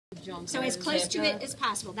So as close to it as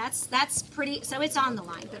possible. That's pretty. So it's on the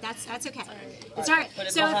line, but that's okay. It's all right.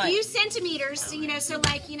 So a few centimeters. You know, so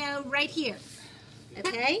like right here.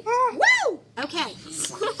 Okay. Woo! Okay.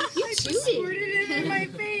 You Squirted it in my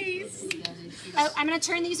face. Oh, I'm going to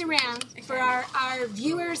turn these around for our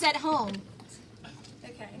viewers at home.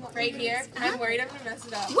 Okay. Right here. I'm worried I'm gonna mess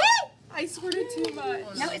it up. Woo! I squirted too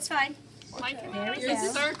much. No, it's fine. There we go.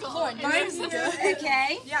 Circle. Lauren, mine's good.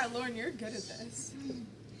 Okay. Yeah, Lauren, you're good at this.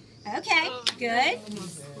 Okay. Good.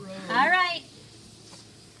 All right.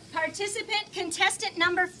 Participant contestant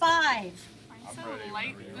number 5. So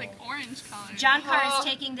light, like orange color. John Carr is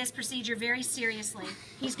taking this procedure very seriously.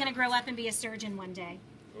 He's going to grow up and be a surgeon one day.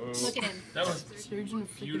 Look at him. That was beautiful.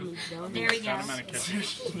 There we go.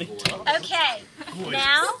 Okay,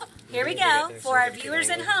 now, here we go. For our viewers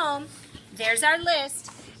at home, there's our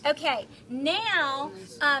list. Okay, now,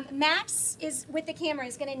 Max is with the camera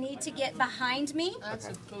is going to need to get behind me.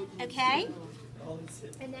 Okay?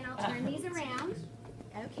 And then I'll turn these around.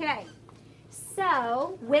 Okay.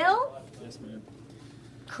 So, Will,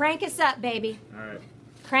 crank us up, baby. All right.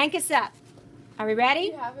 Crank us up. Are we ready?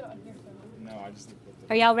 You have it on your phone. No, I just looked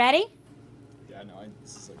at Are y'all ready? Yeah, no,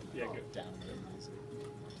 this is like good down music.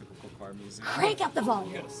 Typical car music. Crank up the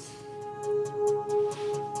volume.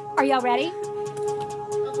 Are y'all ready?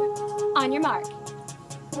 On your mark.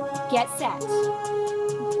 Get set.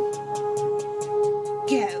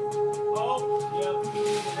 Go.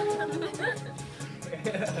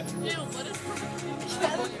 Ew, what is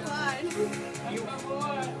That's fine.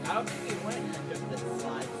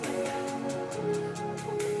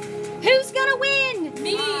 Who's gonna win?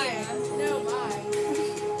 Me. No, mine.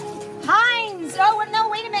 Heinz. Oh, no,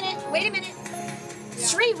 wait a minute. Wait a minute.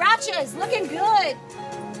 Sri Racha's looking good.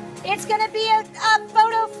 It's gonna be a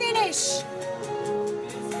photo finish.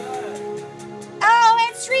 Oh,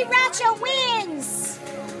 and Sri Racha wins.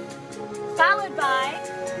 Followed by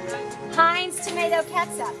Heinz tomato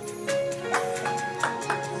ketchup.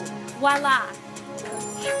 Voila.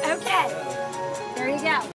 Okay. There you go.